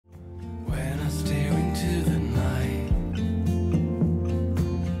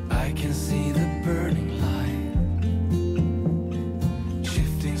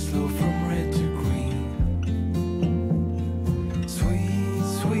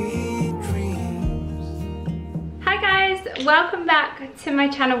welcome back to my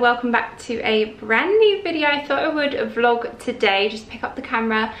channel. Welcome back to a brand new video. I thought I would vlog today, just pick up the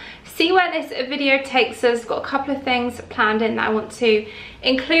camera, see where this video takes us. Got a couple of things planned in that I want to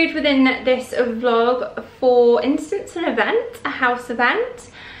include within this vlog. For instance, an event, a house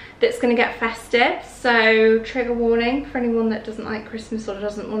event that's going to get festive, so trigger warning for anyone that doesn't like Christmas or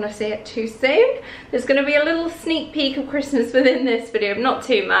doesn't want to see it too soon. There's going to be a little sneak peek of Christmas within this video, not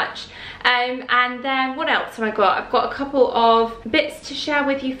too much. And then what else have I got? I've got a couple of bits to share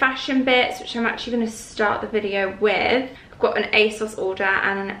with you, fashion bits, which I'm actually going to start the video with. I've got an ASOS order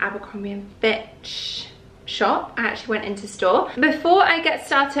and an Abercrombie & Fitch shop. I actually went into store. Before I get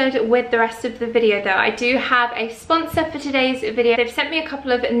started with the rest of the video though, I do have a sponsor for today's video. They've sent me a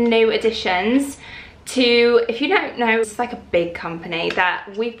couple of new additions to, if you don't know, it's like a big company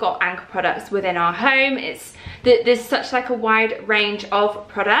that we've got Anker products within our home. There's such like a wide range of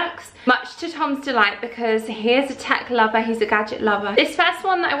products, much to Tom's delight because he is a tech lover, he's a gadget lover. This first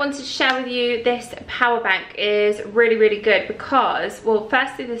one that I wanted to share with you, this power bank, is really good because, well,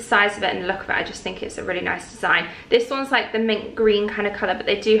 firstly the size of it and the look of it, I just think it's a really nice design. This one's like the mint green kind of colour, but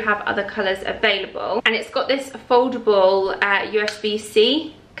they do have other colours available, and it's got this foldable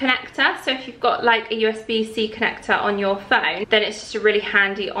USB-C connector. So if you've got like a USB-C connector on your phone, then it's just a really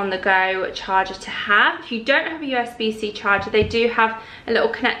handy on-the-go charger to have. If you don't have a USB-C charger, they do have a little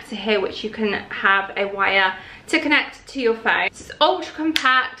connector here which you can have a wire to connect to your phone. It's ultra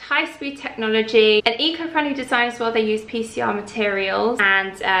compact, high-speed technology, an eco-friendly design as well. They use PCR materials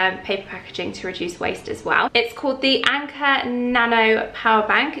and paper packaging to reduce waste as well. It's called the Anker Nano power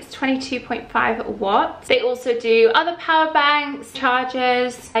bank. It's 22.5 watts. They also do other power banks,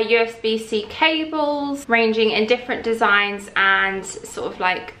 chargers, USB-C cables, ranging in different designs and sort of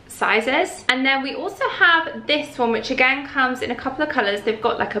like sizes. And then we also have this one, which again comes in a couple of colors. They've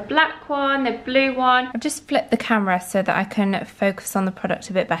got like a black one, a blue one. I've just flipped the camera so that I can focus on the product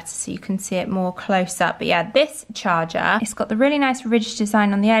a bit better so you can see it more close up. But yeah, this charger, it's got the really nice ridge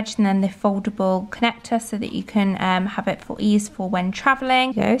design on the edge and then the foldable connector so that you can have it for ease for when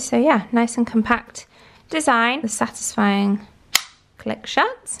traveling. So yeah, nice and compact design. The satisfying click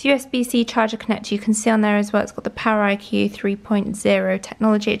shut. USB-C charger connector, you can see on there as well, it's got the Power IQ 3.0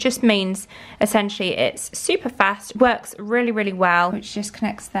 technology. It just means essentially it's super fast, works really well, which just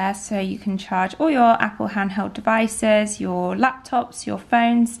connects there so you can charge all your Apple handheld devices, your laptops, your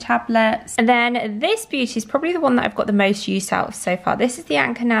phones, tablets. And then this beauty is probably the one that I've got the most use out of so far. This is the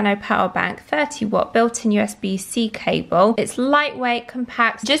Anker Nano power bank, 30 watt built-in USB-C cable. It's lightweight,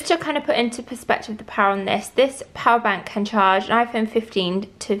 compact. Just to kind of put into perspective the power on this power bank can charge an iPhone 15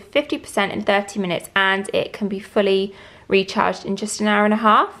 to 50% in 30 minutes, and it can be fully recharged in just an hour and a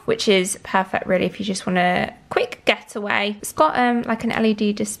half, which is perfect really if you just want a quick getaway. It's got like an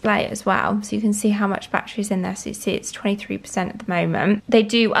LED display as well, so you can see how much battery is in there. So you see it's 23% at the moment. They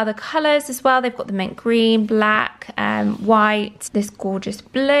do other colours as well. They've got the mint green, black, white, this gorgeous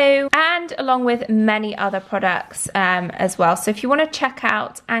blue, and along with many other products as well. So if you want to check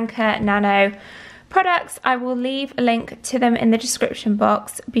out Anker Nano products, I will leave a link to them in the description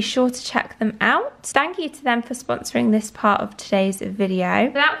box. Be sure to check them out. Thank you to them for sponsoring this part of today's video.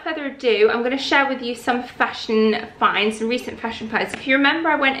 Without further ado, I'm going to share with you some fashion finds, some recent fashion finds. If you remember,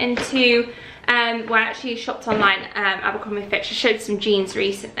 I went into well, I actually shopped online, Abercrombie & Fitch. I showed some jeans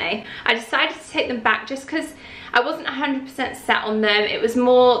recently. I decided to take them back just because I wasn't 100% set on them. It was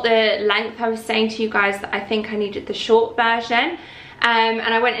more the length. I was saying to you guys that I think I needed the short version. And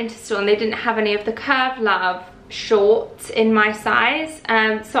I went into store and they didn't have any of the Curve Love shorts in my size,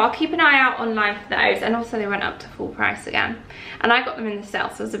 so I'll keep an eye out online for those. And also they went up to full price again, and I got them in the sale,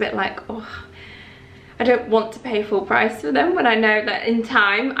 so I was a bit like, oh, I don't want to pay full price for them when I know that in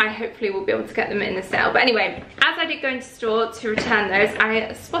time I hopefully will be able to get them in the sale. But anyway, as I did go into store to return those,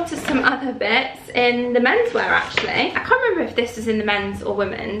 I spotted some other bits in the menswear actually. I can't remember if this is in the men's or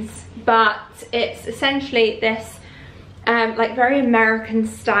women's, but it's essentially this like very American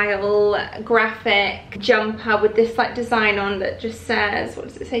style graphic jumper with this like design on that just says, what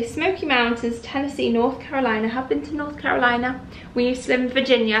does it say? Smoky Mountains, Tennessee, North Carolina. I have been to North Carolina. We used to live in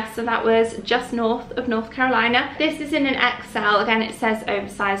Virginia, so that was just north of North Carolina. This is in an XL. Again, it says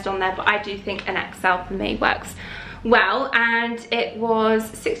oversized on there, but I do think an XL for me works well, and it was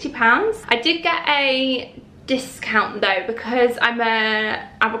 £60. I did get a discount though because I'm a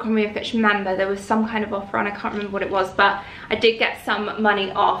Abercrombie & Fitch member. There was some kind of offer on, I can't remember what it was, but I did get some money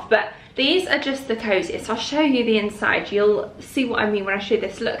off. But these are just the coziest. I'll show you the inside. You'll see what I mean when I show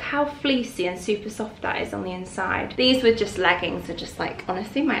this. Look how fleecy and super soft that is on the inside. These were just leggings, are just like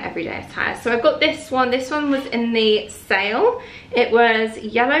honestly my everyday attire. So I got this one. This one was in the sale. It was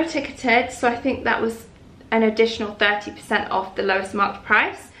yellow ticketed, so I think that was an additional 30% off the lowest marked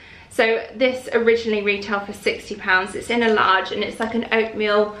price. So this originally retailed for £60. It's in a large and it's like an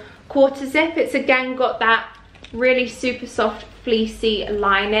oatmeal quarter zip. It's again got that really super soft fleecy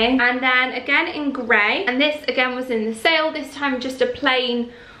lining, and then again in grey, and this again was in the sale, this time just a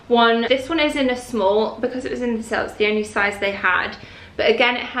plain one. This one is in a small because it was in the sale, it's the only size they had, but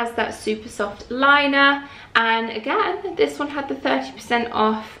again it has that super soft liner, and again this one had the 30%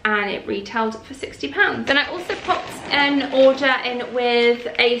 off and it retailed for £60. Then I also popped an order in with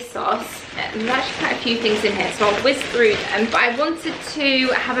ASOS. There's actually quite a few things in here, so I'll whiz through them, but I wanted to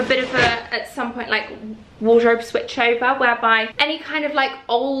have a bit of a, at some point, like wardrobe switchover, whereby any kind of like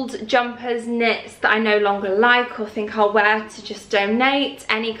old jumpers, knits that I no longer like or think I'll wear to just donate,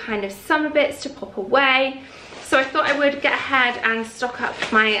 any kind of summer bits to pop away. So I thought I would get ahead and stock up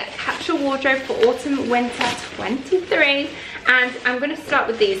my capsule wardrobe for autumn winter 23, and I'm going to start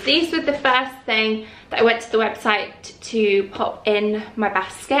with these. These were the first thing that I went to the website to pop in my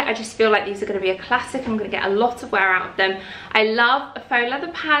basket. I just feel like these are going to be a classic. I'm going to get a lot of wear out of them. I love a faux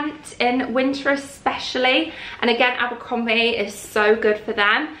leather pant in winter especially, and again Abercrombie is so good for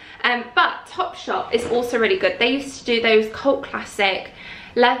them. But Topshop is also really good. They used to do those cult classic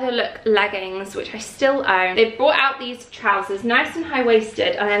leather look leggings, which I still own. They've brought out these trousers, nice and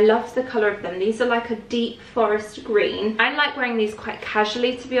high-waisted, and I love the colour of them. These are like a deep forest green. I like wearing these quite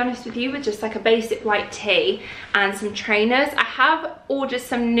casually, to be honest with you, with just like a basic white tee and some trainers. I have ordered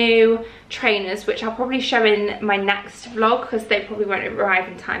some new trainers, which I'll probably show in my next vlog because they probably won't arrive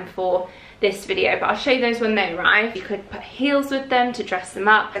in time for this video, but I'll show you those when they arrive. You could put heels with them to dress them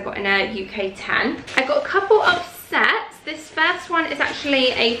up. I got in a UK 10. I got a couple of sets. This first one is actually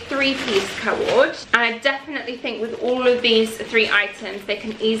a 3-piece cord, and I definitely think with all of these 3 items they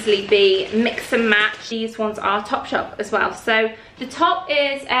can easily be mix and match. These ones are Topshop as well. So the top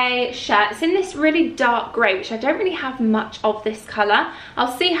is a shirt. It's in this really dark grey, which I don't really have much of this colour.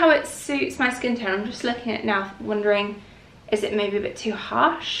 I'll see how it suits my skin tone. I'm just looking at it now wondering, is it maybe a bit too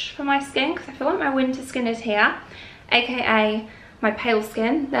harsh for my skin? Because I feel like my winter skin is here, aka my pale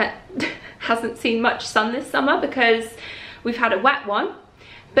skin that hasn't seen much sun this summer because we've had a wet one.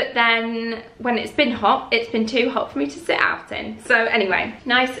 But then when it's been hot, it's been too hot for me to sit out in. So anyway,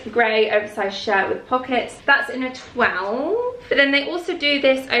 nice grey oversized shirt with pockets. That's in a 12. But then they also do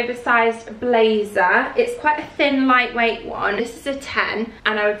this oversized blazer. It's quite a thin, lightweight one. This is a 10,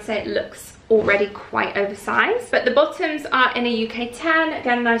 and I would say it looks already quite oversized. But the bottoms are in a UK 10,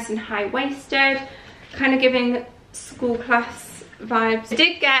 again nice and high-waisted, kind of giving school class vibes. I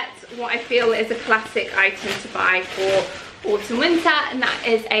did get what I feel is a classic item to buy for autumn winter, and that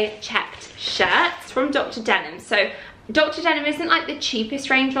is a checked shirt. It's from Dr. Denim. So Dr. Denim isn't like the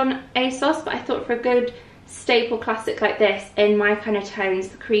cheapest range on ASOS, but I thought for a good staple classic like this in my kind of tones,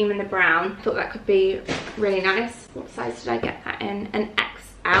 the cream and the brown, I thought that could be really nice. What size did I get that in? An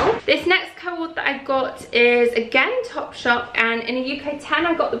XL. This next cord that I got is again Topshop, and in a UK 10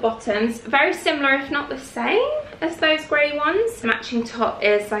 I got the bottoms. Very similar, if not the same, as those grey ones. The matching top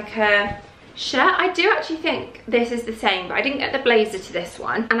is like a shirt. I do actually think this is the same, but I didn't get the blazer to this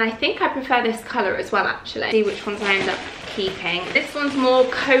one, and I think I prefer this colour as well actually. See which ones I end up keeping. This one's more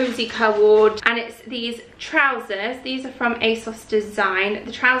cozy cord, and it's these trousers. These are from ASOS Design.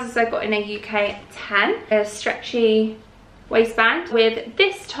 The trousers I got in a UK 10. A stretchy waistband with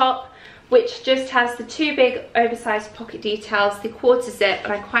this top, which just has the 2 big oversized pocket details, the quarter zip,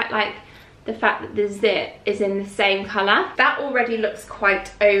 and I quite like the fact that the zip is in the same colour. That already looks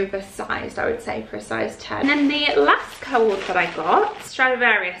quite oversized, I would say, for a size 10. And then the last cord that I got,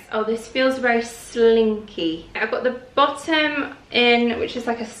 Stradivarius. Oh, this feels very slinky. I got the bottom in, which is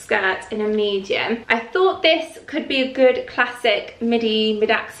like a skirt, in a medium. I thought this could be a good classic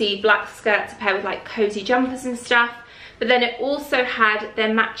mid-axi black skirt to pair with like cozy jumpers and stuff. But then it also had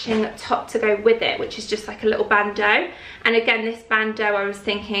their matching top to go with it, which is just like a little bandeau. And again, this bandeau I was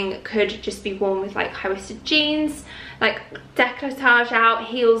thinking could just be worn with like high-waisted jeans, like décolletage out,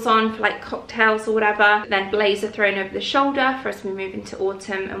 heels on for like cocktails or whatever. Then blazer thrown over the shoulder for as we move into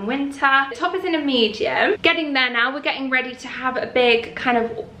autumn and winter. The top is in a medium. Getting there now, we're getting ready to have a big kind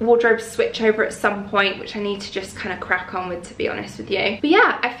of wardrobe switch over at some point, which I need to just kind of crack on with, to be honest with you. But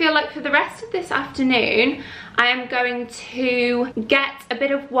yeah, I feel like for the rest of this afternoon, I am going to get a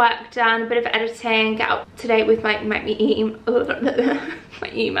bit of work done, a bit of editing, get up to date with my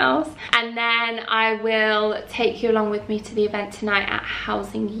emails, and then I will take you along with me to the event tonight at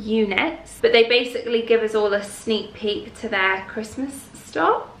Housing Units. But they basically give us all a sneak peek to their Christmas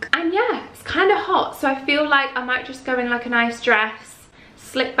stock. And yeah, it's kind of hot, so I feel like I might just go in like a nice dress,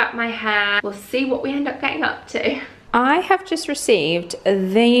 slick back my hair. We'll see what we end up getting up to. I have just received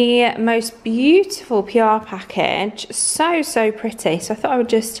the most beautiful PR package. So pretty. So I thought I would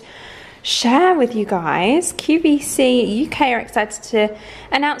just share with you guys. QVC UK are excited to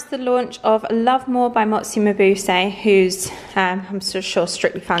announce the launch of Love More by Motsi Mabuse, who's I'm so sure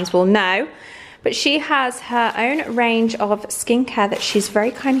Strictly fans will know. But she has her own range of skincare that she's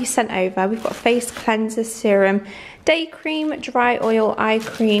very kindly sent over. We've got face cleanser, serum, day cream, dry oil, eye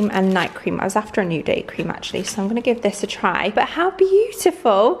cream, and night cream. I was after a new day cream actually, so I'm going to give this a try. But how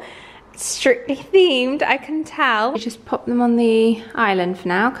beautiful! Strictly themed, I can tell. I just pop them on the island for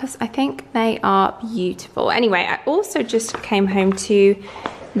now because I think they are beautiful. Anyway, I also just came home to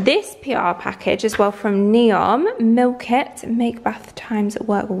this PR package as well from Neom. Milk It, make bath times at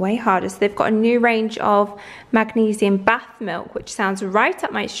work way harder. So they've got a new range of magnesium bath milk, which sounds right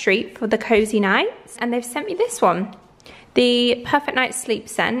up my street for the cozy nights. And they've sent me this one, the Perfect Night Sleep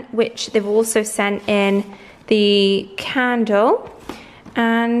scent, which they've also sent in the candle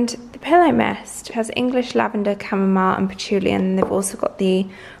and the pillow mist. It has English lavender, chamomile and patchouli, and they've also got the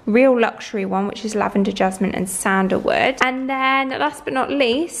real luxury one, which is lavender, jasmine and sandalwood. And then last but not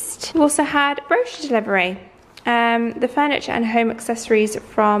least, we also had brochure delivery. The furniture and home accessories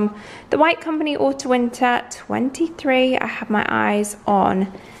from the White Company Autumn Winter 23. I have my eyes on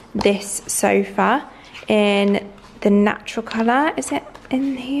this sofa in the natural colour. Is it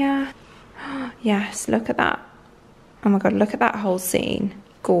in here? Yes, look at that. Oh my god, look at that whole scene.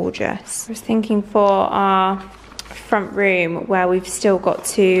 Gorgeous. I was thinking for our front room where we've still got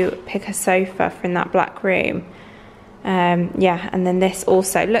to pick a sofa from that black room. Yeah, and then this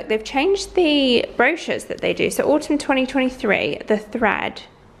also. Look, they've changed the brochures that they do. So Autumn 2023, the thread,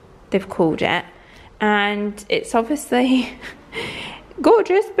 they've called it. And it's obviously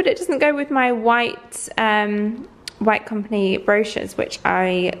gorgeous, but it doesn't go with my white Company brochures, which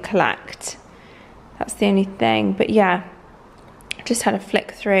I collect. That's the only thing. But yeah, just had a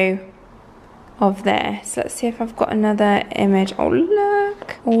flick through of this. Let's see if I've got another image. Oh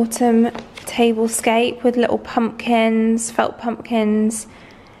look, autumn tablescape with little pumpkins, felt pumpkins,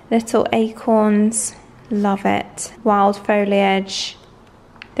 little acorns. Love it. Wild foliage.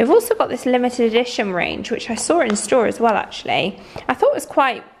 They've also got this limited edition range, which I saw in store as well actually. I thought it was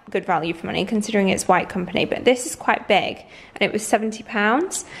quite good value for money considering it's White Company, but this is quite big and it was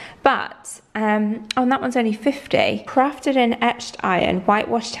 £70. But oh, and that one's only 50. Crafted in etched iron,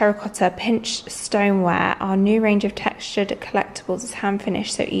 whitewashed terracotta, pinched stoneware. Our new range of textured collectibles is hand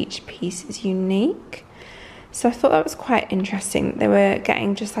finished, so each piece is unique. So I thought that was quite interesting. They were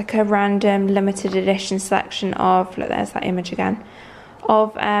getting just like a random limited edition selection of, look, there's that image again,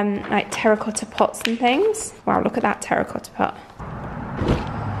 of like terracotta pots and things. Wow, look at that terracotta pot.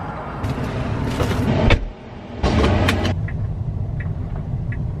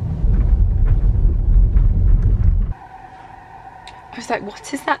 I was like,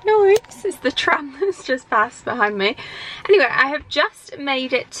 what is that noise? It's the tram that's just passed behind me. Anyway, I have just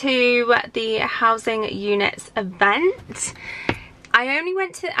made it to the housing units event. I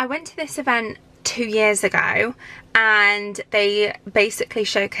went to this event 2 years ago, and they basically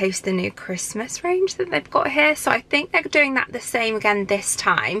showcased the new Christmas range that they've got here. So I think they're doing that the same again this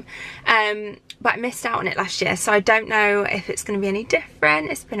time. But I missed out on it last year, so I don't know if it's going to be any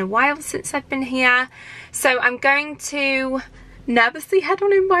different. It's been a while since I've been here. So I'm going to nervously head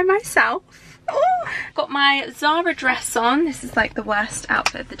on in by myself. Oh, got my Zara dress on. This is like the worst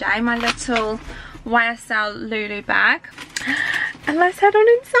outfit of the day. My little YSL Lulu bag. And let's head on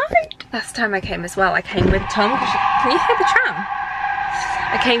inside. Last time I came as well, I came with Tom. Can you hear the tram?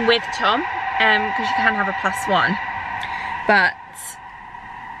 I came with Tom because you can have a +1. But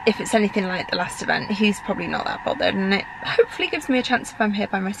if it's anything like the last event, he's probably not that bothered, and it hopefully gives me a chance if I'm here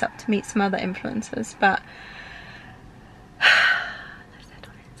by myself to meet some other influencers. But let's head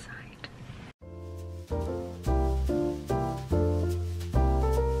on inside.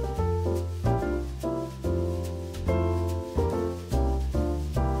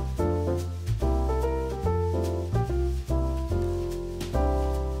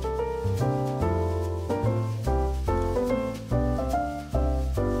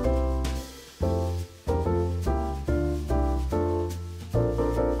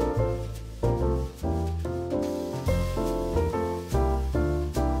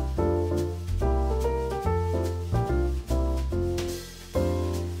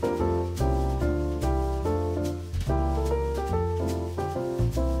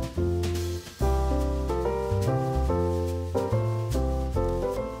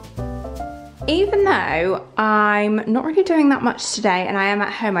 even though I'm not really doing that much today and I am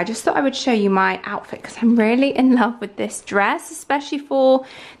at home, I just thought I would show you my outfit because I'm really in love with this dress, especially for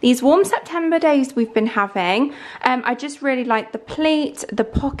these warm September days we've been having. I just really like the pleat, the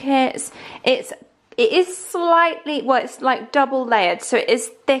pockets. It is slightly, well, it's like double layered, so it is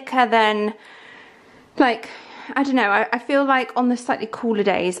thicker than, like, I don't know, I feel like on the slightly cooler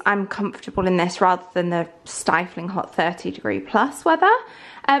days I'm comfortable in this rather than the stifling hot 30°+ weather.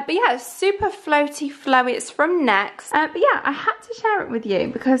 But yeah, it's super floaty, flowy. It's from Next. But yeah, I had to share it with you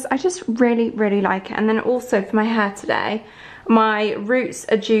because I just really, really like it. And then also for my hair today, my roots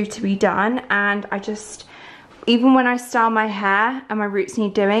are due to be done, and I just, even when I style my hair and my roots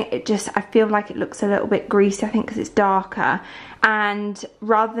need doing, I feel like it looks a little bit greasy, I think because it's darker. And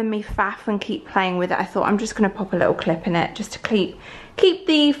rather than me faff and keep playing with it, I thought I'm just going to pop a little clip in it just to keep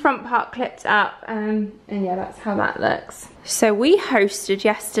the front part clipped up. And yeah, that's how that looks. So we hosted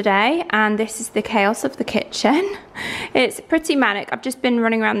yesterday, and this is the chaos of the kitchen. It's pretty manic. I've just been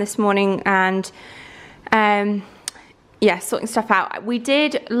running around this morning and yeah, sorting stuff out. We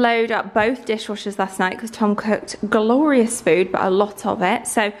did load up both dishwashers last night because Tom cooked glorious food, but a lot of it.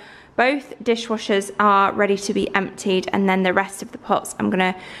 So both dishwashers are ready to be emptied, and then the rest of the pots, I'm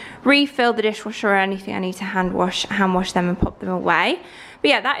gonna refill the dishwasher or anything I need to hand wash them and pop them away. But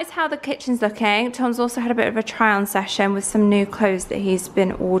yeah, that is how the kitchen's looking. Tom's also had a bit of a try-on session with some new clothes that he's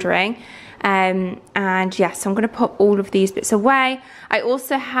been ordering. And yeah, so I'm going to pop all of these bits away. I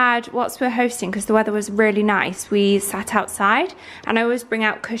also had, whilst we were hosting, because the weather was really nice, we sat outside, and I always bring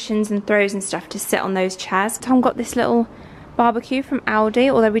out cushions and throws and stuff to sit on those chairs. Tom got this little barbecue from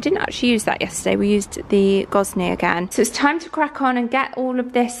Aldi, although we didn't actually use that yesterday. We used the Gosney again. So it's time to crack on and get all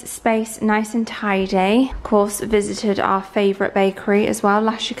of this space nice and tidy. Of course, visited our favourite bakery as well,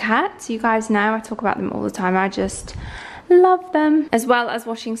 La Chiquette. You guys know I talk about them all the time. I just love them. As well as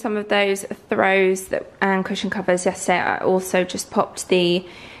washing some of those throws and cushion covers yesterday, I also just popped the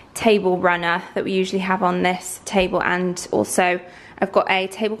table runner that we usually have on this table, and also I've got a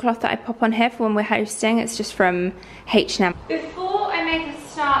tablecloth that I pop on here for when we're hosting. It's just from H&M. Before I make a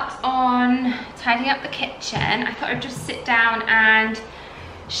start on tidying up the kitchen, I thought I'd just sit down and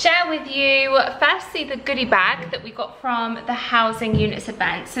share with you firstly the goodie bag that we got from the housing units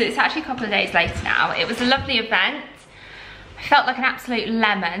event. So it's actually a couple of days later now. It was a lovely event. I felt like an absolute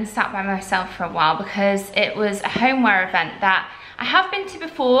lemon sat by myself for a while because it was a homeware event that I have been to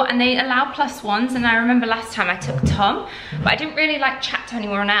before, and they allow +1s, and I remember last time I took Tom, but I didn't really like chat to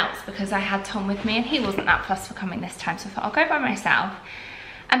anyone else because I had Tom with me and he wasn't that fussed for coming this time, so I thought I'll go by myself.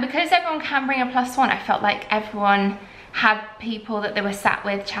 And because everyone can bring a +1, I felt like everyone had people that they were sat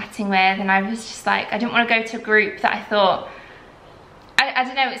with, chatting with, and I was just like, I didn't want to go to a group that I thought, I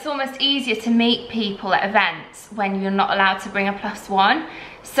don't know, it's almost easier to meet people at events when you're not allowed to bring a +1.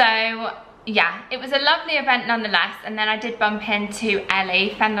 So yeah, it was a lovely event nonetheless. And then I did bump into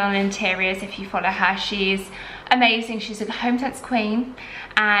Ellie, Fendon Interiors, if you follow her. She's amazing. She's a home scents queen.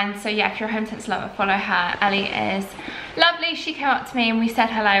 And so yeah, if you're a home scents lover, follow her. Ellie is lovely. She came up to me and we said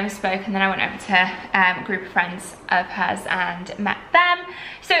hello and spoke, and then I went over to a group of friends of hers and met them.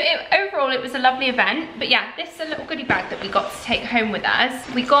 So overall it was a lovely event. But yeah, this is a little goodie bag that we got to take home with us.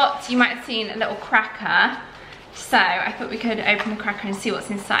 We got, you might have seen, a little cracker. So I thought we could open the cracker and see what's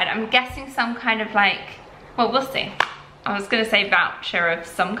inside. I'm guessing some kind of like, well, we'll see. I was gonna say voucher of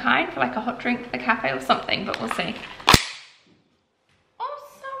some kind for like a hot drink for the cafe or something, but we'll see. Oh,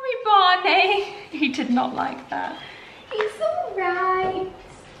 sorry, Barney. He did not like that. It's all right.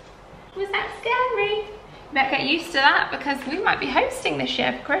 Was that scary? Better get used to that because we might be hosting this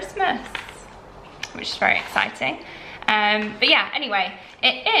year for Christmas, which is very exciting. But yeah, anyway,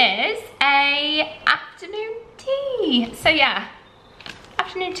 it is a afternoon tea. So yeah,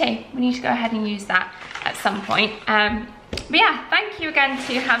 afternoon tea. We need to go ahead and use that at some point. But yeah, thank you again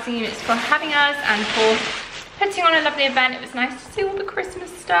to Housing Units for having us and for putting on a lovely event. It was nice to see all the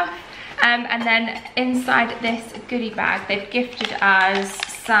Christmas stuff. And then inside this goodie bag, they've gifted us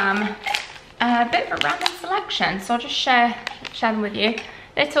some bit of a random selection. So I'll just share them with you.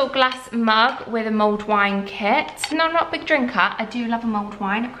 Little glass mug with a mulled wine kit. No, I'm not a big drinker. I do love a mulled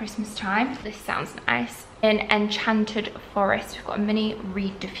wine at Christmas time. This sounds nice. In Enchanted Forest, we've got a mini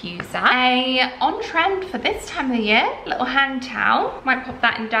reed diffuser. A on trend for this time of the year, little hand towel. Might pop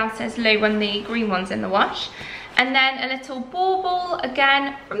that in downstairs loo when the green one's in the wash. And then a little bauble,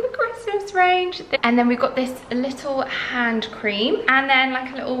 again, from the Christmas range. And then we've got this little hand cream. And then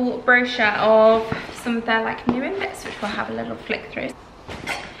like a little brochure of some of their like new bits, which we'll have a little flick through.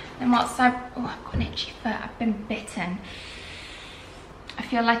 And whilst I've got an itchy foot, I've been bitten. I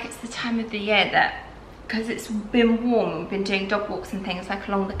feel like it's the time of the year that, because it's been warm, we've been doing dog walks and things like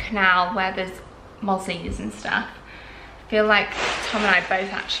along the canal where there's mozzies and stuff. I feel like Tom and I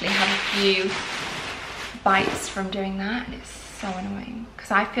both actually have a few bites from doing that, and it's so annoying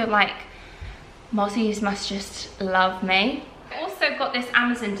because I feel like mozzies must just love me. I also got this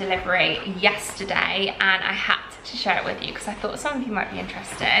Amazon delivery yesterday and I had to share it with you because I thought some of you might be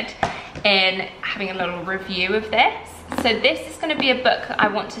interested in having a little review of this. So this is going to be a book that I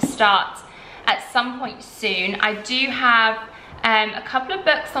want to start at some point soon. I do have a couple of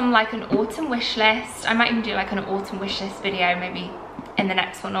books on like an autumn wish list. I might even do like an autumn wish list video maybe in the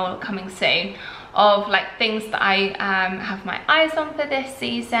next one or coming soon, of like things that I have my eyes on for this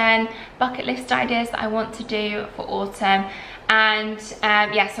season, bucket list ideas that I want to do for autumn. And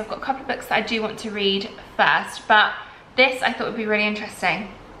yeah, so I've got a couple of books that I do want to read first, but this I thought would be really interesting.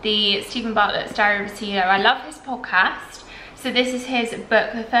 The Stephen Bartlett's Diary of a CEO. I love his podcast. So this is his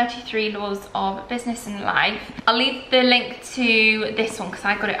book, The 33 Laws of Business and Life. I'll leave the link to this one because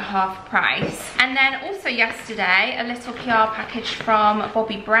I got it at half price. And then also yesterday, a little PR package from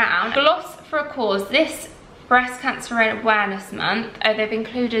Bobbi Brown. Gloss for a Cause. This Breast Cancer Awareness Month, they've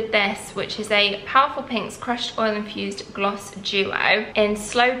included this, which is a Powerful Pinks Crushed Oil Infused Gloss Duo in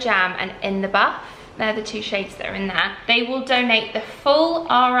Slow Jam and In the Buff. They're the two shades that are in there. They will donate the full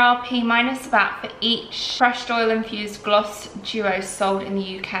RRP minus VAT for each crushed oil infused gloss duo sold in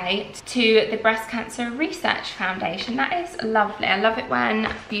the UK to the Breast Cancer Research Foundation. That is lovely. I love it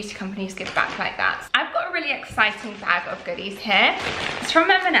when beauty companies give back like that. I've got a really exciting bag of goodies here. It's from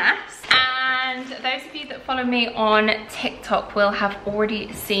M&S, and those of you that follow me on TikTok will have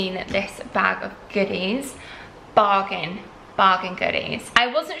already seen this bag of goodies. Bargain goodies. I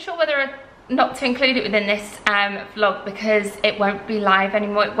wasn't sure whether not to include it within this vlog because it won't be live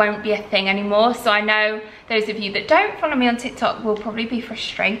anymore, it won't be a thing anymore. So I know those of you that don't follow me on TikTok will probably be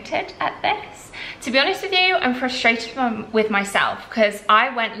frustrated at this. To be honest with you, I'm frustrated with myself because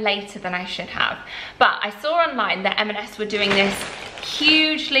I went later than I should have. But I saw online that M&S were doing this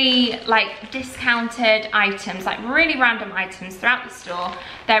hugely like discounted items, like really random items throughout the store.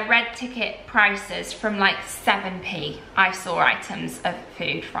 Their red ticket prices from like 7p I saw items of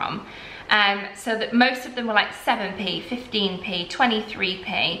food from. So that most of them were like 7p, 15p,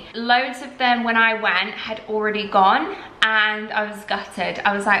 23p. Loads of them when I went had already gone and I was gutted.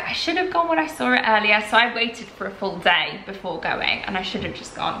 I was like, I should have gone when I saw it earlier. So I waited for a full day before going and I should have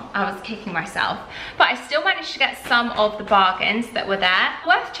just gone. I was kicking myself. But I still managed to get some of the bargains that were there.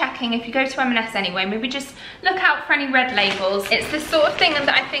 Worth checking if you go to M&S anyway, maybe just look out for any red labels. It's the sort of thing that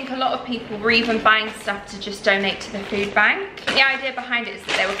I think a lot of people were even buying stuff to just donate to the food bank. The idea behind it is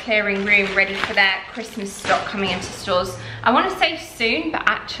that they were clearing room ready for their Christmas stock coming into stores. I want to say soon, but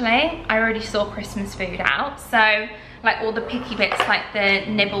actually I already saw Christmas food out. So like all the picky bits, like the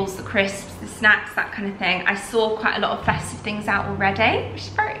nibbles, the crisps, the snacks, that kind of thing. I saw quite a lot of festive things out already, which is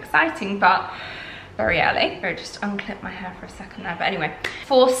very exciting, but very early. I just unclipped my hair for a second there, but anyway.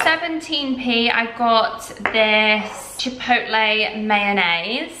 For 17p, I got this Chipotle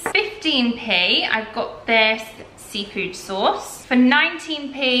mayonnaise. 15p, I've got this seafood sauce. For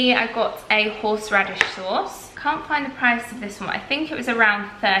 19p, I got a horseradish sauce. Can't find the price of this one. I think it was around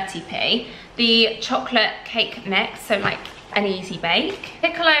 30p. The chocolate cake mix, so like an easy bake.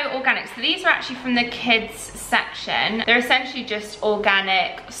 Piccolo organic. So these are actually from the kids section. They're essentially just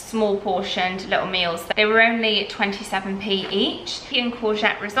organic, small portioned little meals. They were only 27p each. Tea and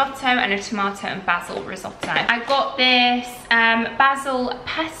courgette risotto and a tomato and basil risotto. I got this basil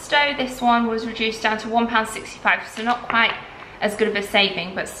pesto. This one was reduced down to £1.65, so not quite as good of a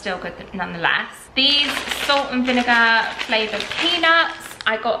saving, but still good nonetheless. These salt and vinegar flavoured peanuts.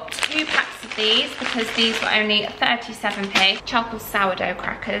 I got 2 packs of these because these were only 37p. Charcoal sourdough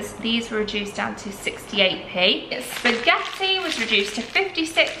crackers. These were reduced down to 68p. Spaghetti was reduced to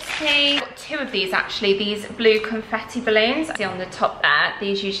 56p. Got 2 of these actually, these blue confetti balloons. See on the top there,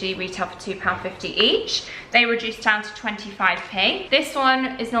 these usually retail for £2.50 each. They were reduced down to 25p. This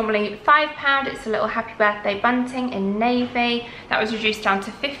one is normally £5. It's a little happy birthday bunting in navy. That was reduced down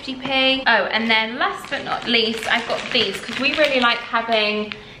to 50p. Oh, and then last but not least, I've got these because we really like having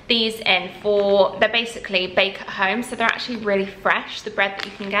these in for, they're basically bake at home, so they're actually really fresh, the bread that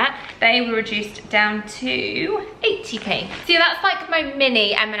you can get. They were reduced down to 80p. So that's like my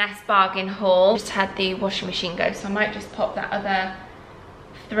mini M&S bargain haul. Just had the washing machine go, so I might just pop that other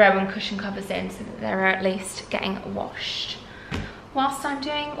throw and cushion covers in so that they're at least getting washed whilst I'm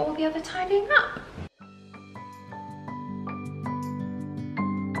doing all the other tidying up.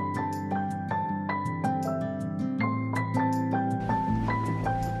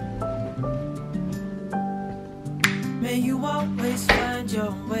 May you always find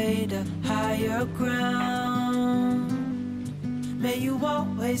your way to higher ground. May you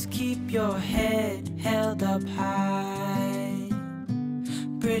always keep your head held up high.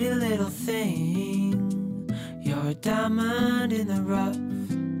 Pretty little thing, you're a diamond in the rough,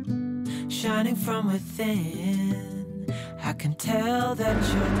 shining from within. I can tell that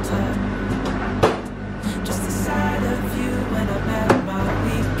you're tough. Just the sight of you when I'm at my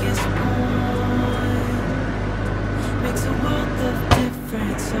weakest point makes a world of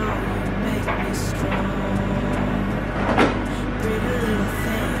difference. Oh, you make me strong. Pretty little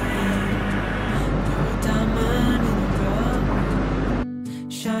thing, you're a diamond in the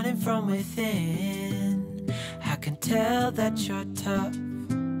rough, shining from within. I can tell that you're tough.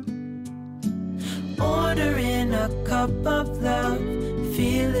 Ordering a cup of love,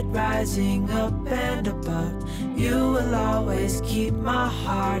 feel it rising up and above. You will always keep my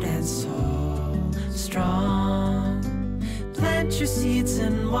heart and soul strong. Plant your seeds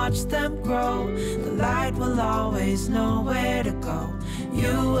and watch them grow. The light will always know where to go. You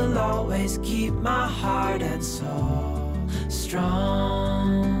will always keep my heart and soul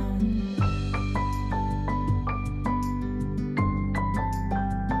strong.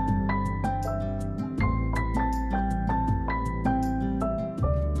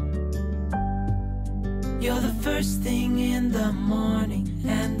 You're the first thing in the morning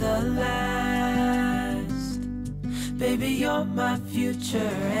and the last. Baby, you're my future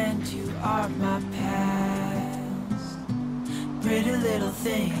and you are my past. Pretty little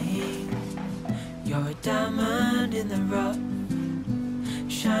thing, you're a diamond in the rough,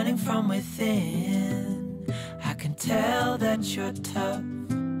 shining from within. I can tell that you're tough.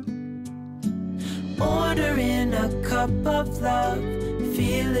 Ordering a cup of love,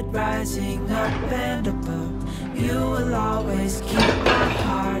 feel it rising up and above. You will always keep my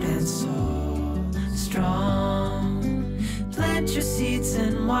heart and soul strong. Plant your seeds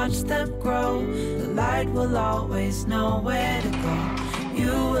and watch them grow. The light will always know where to go.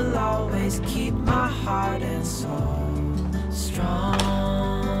 You will always keep my heart and soul strong.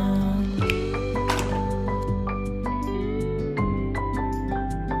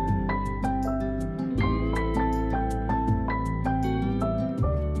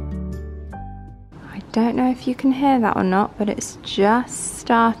 Don't know if you can hear that or not, but it's just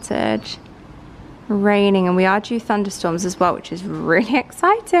started raining and we are due thunderstorms as well, which is really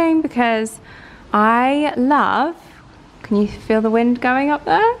exciting because I love, can you feel the wind going up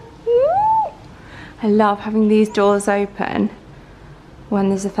there? Woo! I love having these doors open when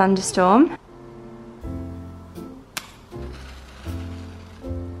there's a thunderstorm.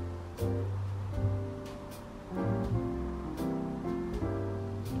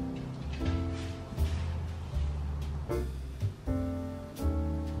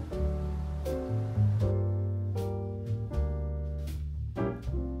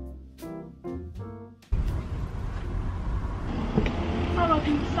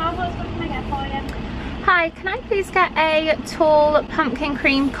 Hi, can I please get a tall pumpkin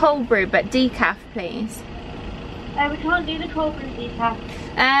cream cold brew, but decaf, please? We can't do the cold brew decaf.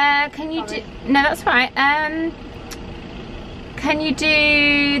 Can you do? No, that's right. Can you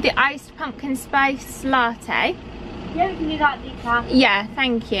do the iced pumpkin spice latte? Yeah, we can do that decaf. Yeah,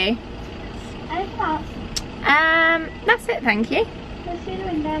 thank you. Anything else? That's it, thank you. Let's see the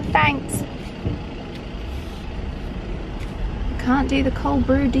window. Thanks. Can't do the cold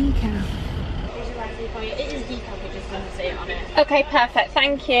brew decaf. It is decaf, it just doesn't say it on it. Okay, perfect,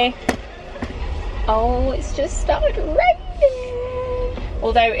 thank you. Oh, it's just started raining.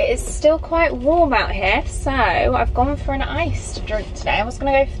 Although it is still quite warm out here, so I've gone for an iced drink today. I was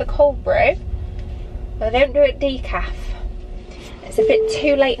going to go for the cold brew, but I don't do it decaf. It's a bit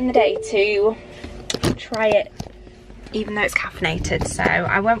too late in the day to try it, even though it's caffeinated. So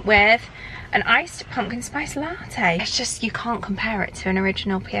I went with an iced pumpkin spice latte. It's just, you can't compare it to an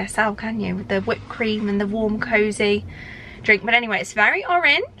original PSL, can you? With the whipped cream and the warm, cozy drink. But anyway, it's very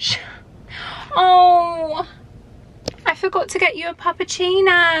orange. Oh, I forgot to get you a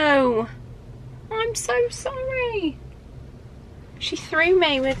puppuccino. I'm so sorry. She threw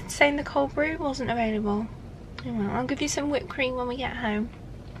me with saying the cold brew wasn't available. Oh, well, I'll give you some whipped cream when we get home.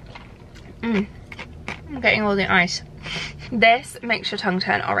 I'm getting all the ice. This makes your tongue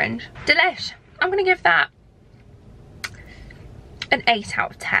turn orange. Delish. I'm gonna give that an 8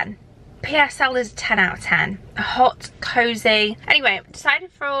 out of 10. PSL is a 10 out of 10. A hot, cozy. Anyway, I've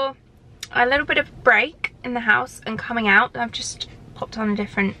decided for a little bit of a break in the house and coming out. I've just popped on a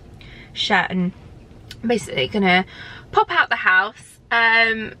different shirt and basically gonna pop out the house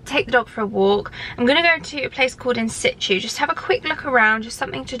take the dog for a walk. I'm gonna go to a place called In Situ, just have a quick look around, just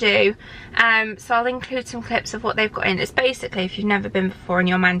something to do. So I'll include some clips of what they've got in. It's basically, if you've never been before and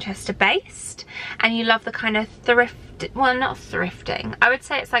you're Manchester based and you love the kind of thrift, well, not thrifting, I would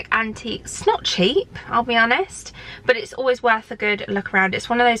say it's like antiques. It's not cheap, I'll be honest, but it's always worth a good look around. It's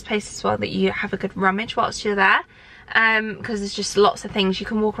one of those places as well that you have a good rummage whilst you're there, because there's just lots of things. You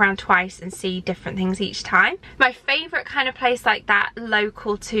can walk around twice and see different things each time. My favourite kind of place like that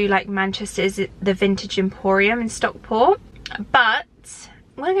local to like Manchester is the Vintage Emporium in Stockport, but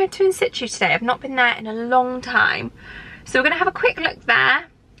I'm going to go to In Situ today. I've not been there in a long time, so we're going to have a quick look there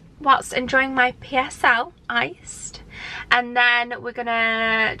whilst enjoying my PSL iced, and then we're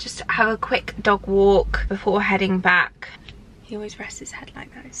gonna just have a quick dog walk before heading back. He always rests his head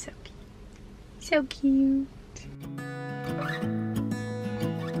like that. It's so cute. So cute.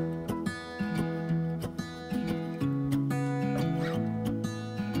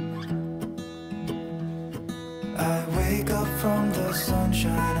 I wake up from the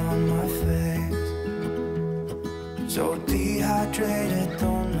sunshine on my face, so dehydrated,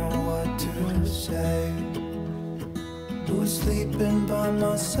 don't know what to say. Who's sleeping by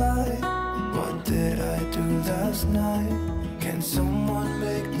my side? What did I do last night? Can someone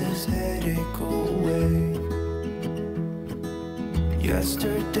make this headache go away?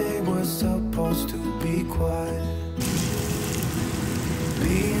 Yesterday was supposed to be quiet,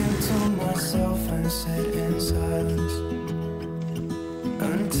 being to myself and sit in silence,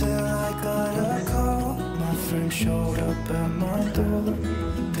 until I got a call. My friend showed up at my door.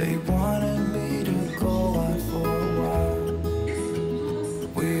 They wanted me to go out for a while.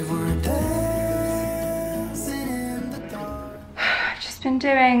 We were dancing in the dark. I've just been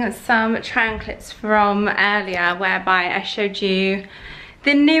doing some trial clips from earlier, whereby I showed you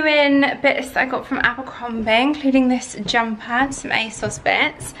the new in bits that I got from Abercrombie, including this jumper and some ASOS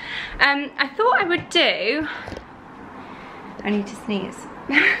bits. I thought I would do, I need to sneeze.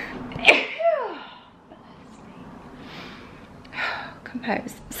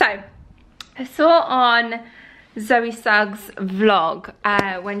 Compose. So I saw on Zoe Suggs' vlog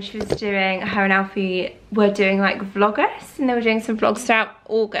when she was doing, her and Alfie were doing like Vlogmas, and they were doing some vlogs throughout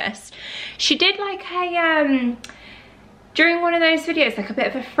August. She did like a during one of those videos, like a bit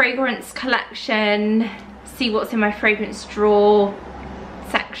of a fragrance collection, see what's in my fragrance drawer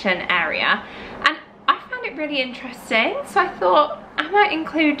section area, and I found it really interesting, so I thought I might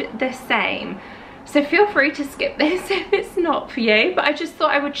include the same. So feel free to skip this if it's not for you, but I just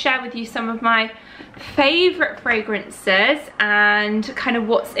thought I would share with you some of my favourite fragrances and kind of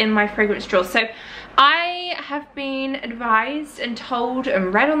what's in my fragrance drawer. So I have been advised and told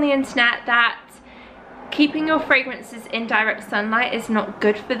and read on the internet that keeping your fragrances in direct sunlight is not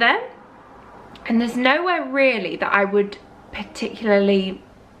good for them, and there's nowhere really that I would particularly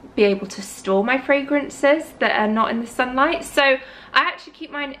be able to store my fragrances that are not in the sunlight. So I actually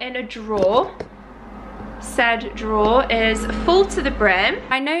keep mine in a drawer. Said drawer is full to the brim.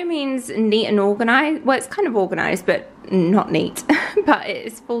 By no means neat and organized. Well, it's kind of organized, but not neat, but it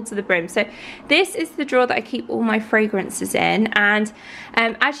is full to the brim. So this is the drawer that I keep all my fragrances in, and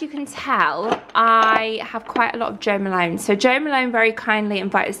as you can tell, I have quite a lot of Jo Malone. So Jo Malone very kindly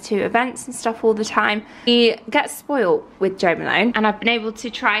invites us to events and stuff all the time. We get spoiled with Jo Malone, and I've been able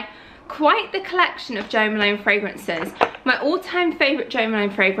to try quite the collection of Jo Malone fragrances. My all-time favourite Jo Malone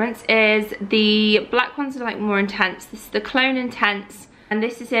fragrance is the black ones are like more intense. This is the Cologne Intense, and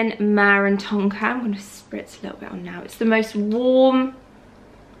this is in Mare and Tonka. I'm going to spritz a little bit on now. It's the most warm,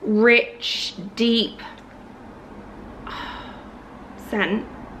 rich, deep scent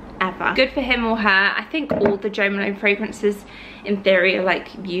ever. Good for him or her. I think all the Jo Malone fragrances in theory are like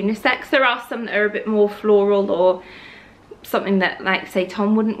unisex. There are some that are a bit more floral or something that, like, say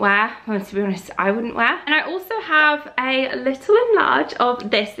Tom wouldn't wear. Well, to be honest, I wouldn't wear. And I also have a little and large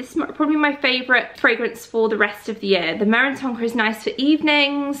of this. This is probably my favourite fragrance for the rest of the year. The Mare and Tonka is nice for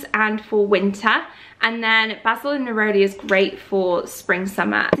evenings and for winter. And then Basil and Neroli is great for spring,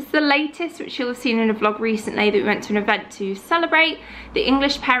 summer. This is the latest, which you'll have seen in a vlog recently that we went to an event to celebrate. The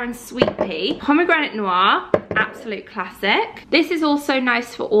English Pear and Sweet Pea. Pomegranate Noir, absolute classic. This is also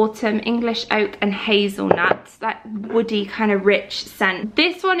nice for autumn. English Oak and Hazelnut. That woody kind of rich scent.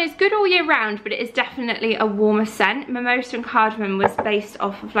 This one is good all year round, but it is definitely a warmer scent. Mimosa and Cardamom was based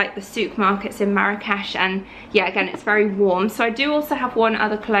off of like the souk markets in Marrakesh, and yeah, again, it's very warm. So I do also have one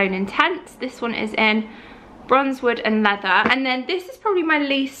other Cologne Intense. This one is in Bronzewood and Leather. And then this is probably my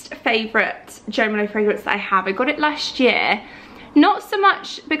least favourite Jo Malone fragrance that I have. I got it last year. Not so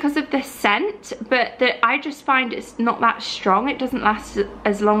much because of the scent, but that I just find it's not that strong. It doesn't last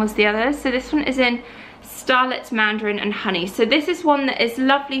as long as the others. So this one is in Starlet Mandarin and Honey. So this is one that is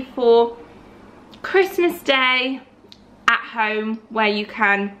lovely for Christmas Day at home, where you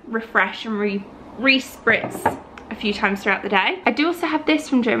can refresh and re-spritz a few times throughout the day. I do also have this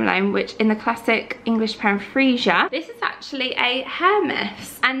from Jo Malone, which in the classic English parent Freesia. This is actually a hair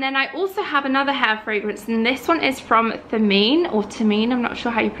mist. And then I also have another hair fragrance, and this one is from Thameen, or Tameen, I'm not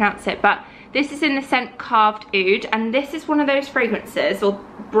sure how you pronounce it, but this is in the scent Carved Oud, and this is one of those fragrances, or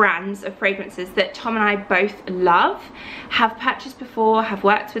brands of fragrances, that Tom and I both love, have purchased before, have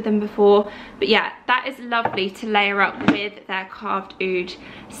worked with them before. But yeah, that is lovely to layer up with their Carved Oud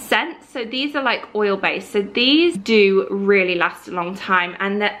scent. So these are like oil based, so these do really last a long time,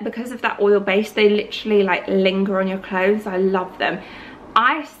 and that because of that oil base, they literally like linger on your clothes. I love them.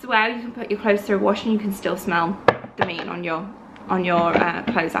 I swear you can put your clothes through a wash and you can still smell the meat on your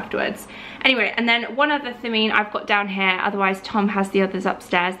clothes afterwards. Anyway, and then one other Thameen I've got down here, otherwise Tom has the others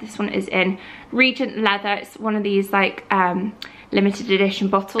upstairs. This one is in Regent Leather. It's one of these like limited edition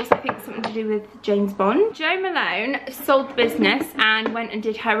bottles, I think something to do with James Bond. Jo Malone sold the business and went and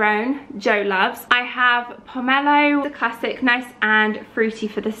did her own Jo Loves. I have Pomelo, the classic, nice and fruity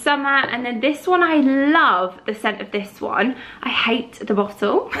for the summer. And then this one, I love the scent of this one. I hate the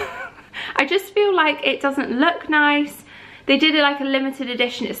bottle. I just feel like it doesn't look nice. They did it like a limited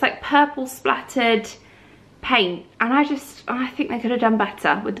edition. It's like purple splattered paint, and I think they could have done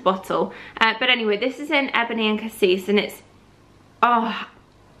better with the bottle. But anyway, this is in Ebony and Cassis, and it's, oh,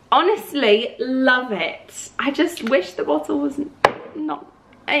 honestly, love it. I just wish the bottle was not,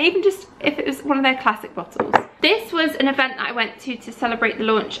 even just if it was one of their classic bottles. This was an event that I went to celebrate the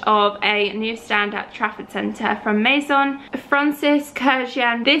launch of a new stand at Trafford Centre from Maison Francis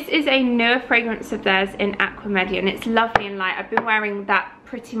Kurkdjian. This is a newer fragrance of theirs in Aqua Media, and it's lovely and light. I've been wearing that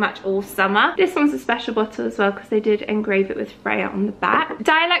pretty much all summer. This one's a special bottle as well because they did engrave it with Freya on the back.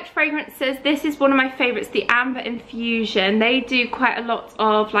 Dialect fragrances, this is one of my favourites, the Amber Infusion. They do quite a lot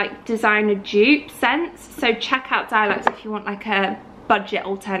of like designer dupe scents, so check out Dialect if you want like a budget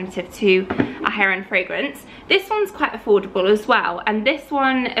alternative to a hair and fragrance. This one's quite affordable as well, and this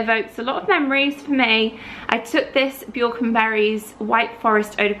one evokes a lot of memories for me. I took this Bjork and Berry's White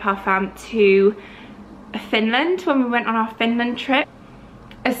Forest Eau de Parfum to Finland when we went on our Finland trip.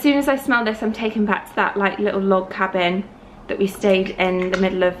 As soon as I smell this, I'm taken back to that like little log cabin that we stayed in the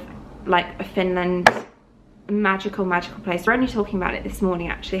middle of like a Finland magical place. We're only talking about it this morning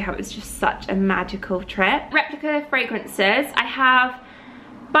actually, how it was just such a magical trip. Replica fragrances, I have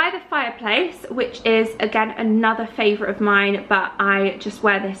By the Fireplace, which is again another favourite of mine, but I just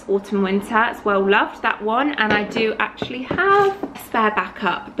wear this autumn winter. It's well loved, that one, and I do actually have a spare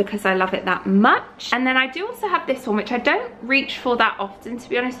backup because I love it that much. And then I do also have this one, which I don't reach for that often, to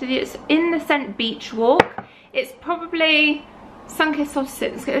be honest with you. It's in the scent Beach Walk. It's probably Sunkissed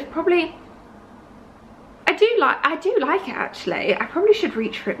Solstice. It's probably, I do like it actually. I probably should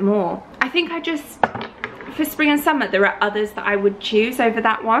reach for it more. I think I just, for spring and summer, there are others that I would choose over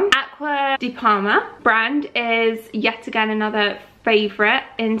that one. Acqua di Parma brand is yet again another favourite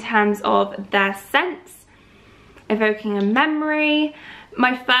in terms of their scents, evoking a memory.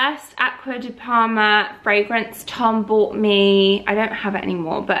 My first Acqua di Parma fragrance, Tom bought me, I don't have it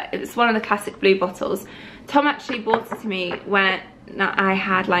anymore, but it was one of the classic blue bottles. Tom actually bought it to me when I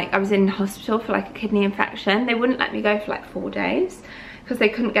had I was in hospital for like a kidney infection. They wouldn't let me go for like 4 days because they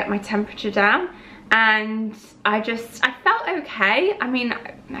couldn't get my temperature down, and I felt okay. I mean,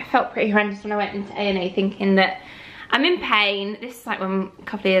 I felt pretty horrendous when I went into A&E thinking that I'm in pain. This is like when, a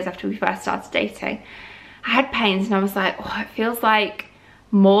couple of years after we first started dating, I had pains and I was like, oh, it feels like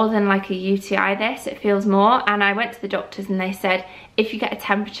more than like a UTI this, it feels more. And I went to the doctors and they said, if you get a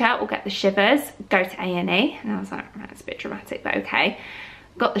temperature or get the shivers, go to A&E. And I was like, that's a bit dramatic, but okay.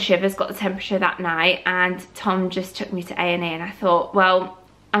 Got the shivers, got the temperature that night, and Tom just took me to A&E, and I thought, well,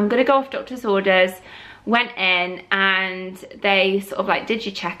 I'm gonna go off doctor's orders. Went in and they sort of like did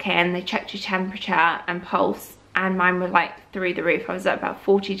your check-in, they checked your temperature and pulse, and mine were like through the roof. I was at about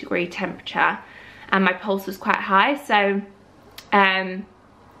 40-degree temperature and my pulse was quite high, so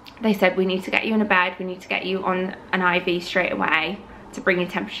they said, we need to get you in a bed, we need to get you on an IV straight away to bring your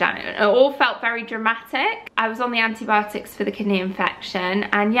temperature down. It all felt very dramatic. I was on the antibiotics for the kidney infection,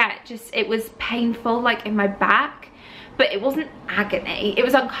 and yeah, it was painful like in my back, but it wasn't agony. It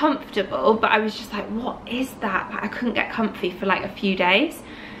was uncomfortable, but I was just like, what is that? I couldn't get comfy for like a few days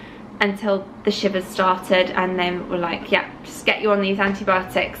until the shivers started, and then were like, yeah, just get you on these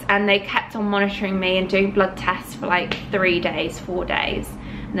antibiotics. And they kept on monitoring me and doing blood tests for like 3 days, 4 days,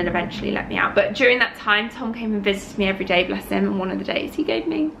 and then eventually let me out. But during that time, Tom came and visited me every day, bless him, and one of the days he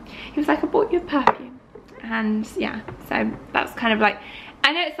was like, I bought you a perfume. And yeah, so that's kind of like,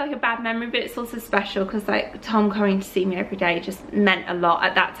 I know it's like a bad memory, but it's also special because like Tom coming to see me every day just meant a lot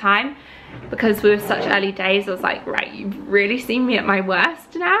at that time. Because we were such early days, I was like, right, you've really seen me at my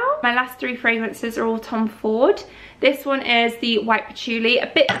worst now. My last 3 fragrances are all Tom Ford. This one is the White Patchouli, a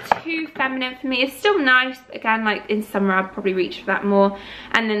bit too feminine for me. It's still nice, but again, like in summer, I'd probably reach for that more.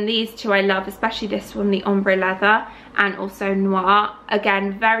 And then these 2 I love, especially this one, the Ombre Leather, and also Noir.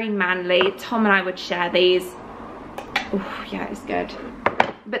 Again, very manly. Tom and I would share these. Oh, yeah, it's good.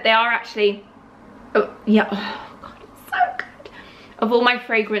 But they are actually, oh, yeah, oh God, it's so good. Of all my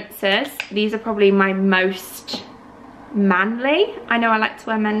fragrances, these are probably my most manly. I know I like to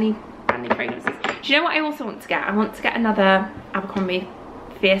wear manly fragrances. Do you know what I also want to get? I want to get another Abercrombie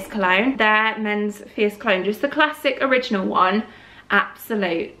Fierce Cologne. Their men's Fierce Cologne, just the classic original one.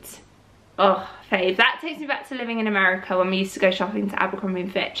 Absolute, oh, fave. That takes me back to living in America when we used to go shopping to Abercrombie &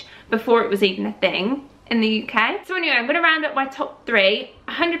 Fitch before it was even a thing in the UK. So anyway, I'm gonna round up my top 3.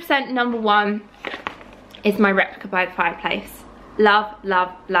 100% number 1 is my Replica by the Fireplace. Love,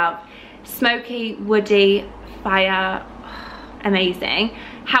 love, love. Smoky, woody, fire, amazing.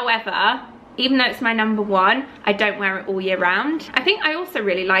 However, even though it's my number 1, I don't wear it all year round. I think I also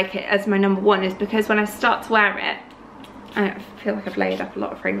really like it as my number 1 is because when I start to wear it, I feel like I've laid up a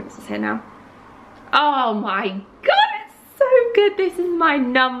lot of fragrances here now. Oh my God, it's so good. This is my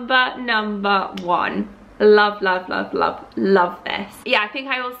number 1. Love, love, love, love, love this. Yeah, I think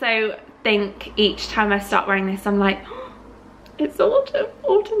I also think each time I start wearing this, I'm like, it's autumn.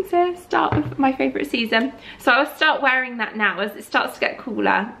 Autumn's here, start of my favourite season. So I'll start wearing that now. As it starts to get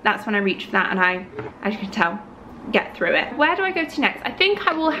cooler, that's when I reach for that and I, as you can tell, get through it. Where do I go to next? I think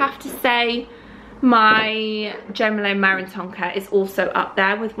I will have to say my Jo Malone Marin Tonka is also up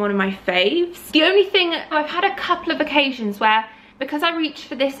there with one of my faves. The only thing, I've had a couple of occasions where, because I reach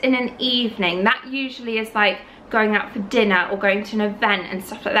for this in an evening, that usually is like going out for dinner or going to an event and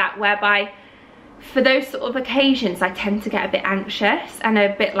stuff like that, whereby for those sort of occasions I tend to get a bit anxious and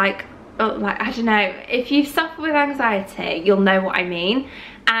a bit like, oh, like, I don't know, if you suffer with anxiety, you'll know what I mean.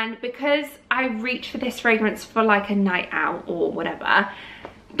 And because I reach for this fragrance for like a night out or whatever,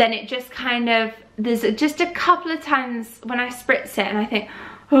 then it just kind of, there's just a couple of times when I spritz it and I think,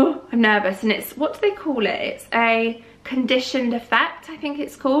 oh, I'm nervous. And it's, what do they call it? It's a conditioned effect, I think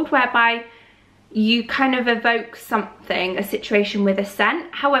it's called, whereby you kind of evoke something, a situation with a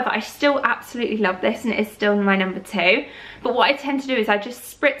scent. However, I still absolutely love this and it is still my number 2. But what I tend to do is I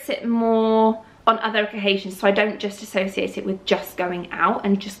just spritz it more on other occasions, so I don't just associate it with just going out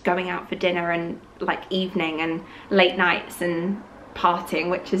and just going out for dinner and like evening and late nights and partying,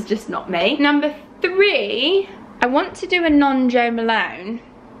 which is just not me. Number 3, I want to do a non-Jo Malone,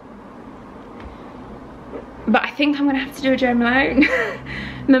 but I think I'm gonna have to do a Jo Malone.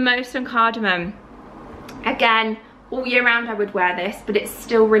 Mimosa and Cardamom. Again, all year round I would wear this, but it's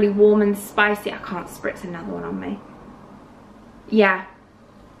still really warm and spicy. I can't spritz another one on me. Yeah,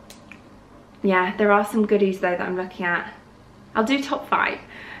 there are some goodies though that I'm looking at. I'll do top 5.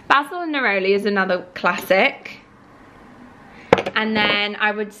 Basil and Neroli is another classic. And then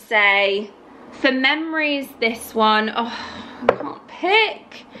I would say, for memories, this one, oh, I can't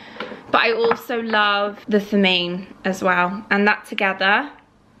pick. But I also love the Thameen as well. And that together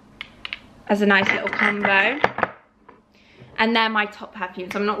as a nice little combo. And they're my top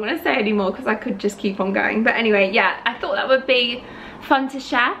perfumes. I'm not going to say any more because I could just keep on going. But anyway, yeah, I thought that would be fun to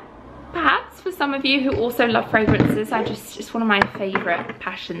share. Perhaps for some of you who also love fragrances. It's one of my favourite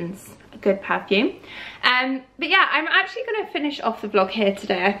passions, a good perfume. But yeah, I'm actually going to finish off the vlog here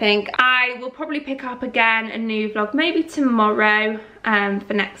today, I think. I will probably pick up again a new vlog, maybe tomorrow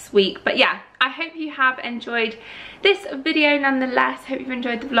for next week. But yeah, I hope you have enjoyed this video nonetheless. Hope you've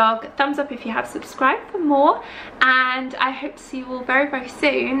enjoyed the vlog. Thumbs up if you have, subscribed for more. And I hope to see you all very, very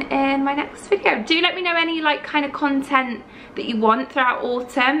soon in my next video. Do let me know any like kind of content that you want throughout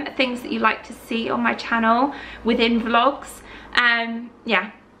autumn, things that you like to see on my channel within vlogs.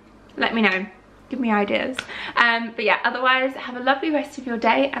 Yeah, let me know. Give me ideas. But yeah, otherwise have a lovely rest of your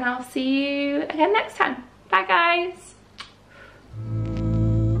day and I'll see you again next time. Bye guys.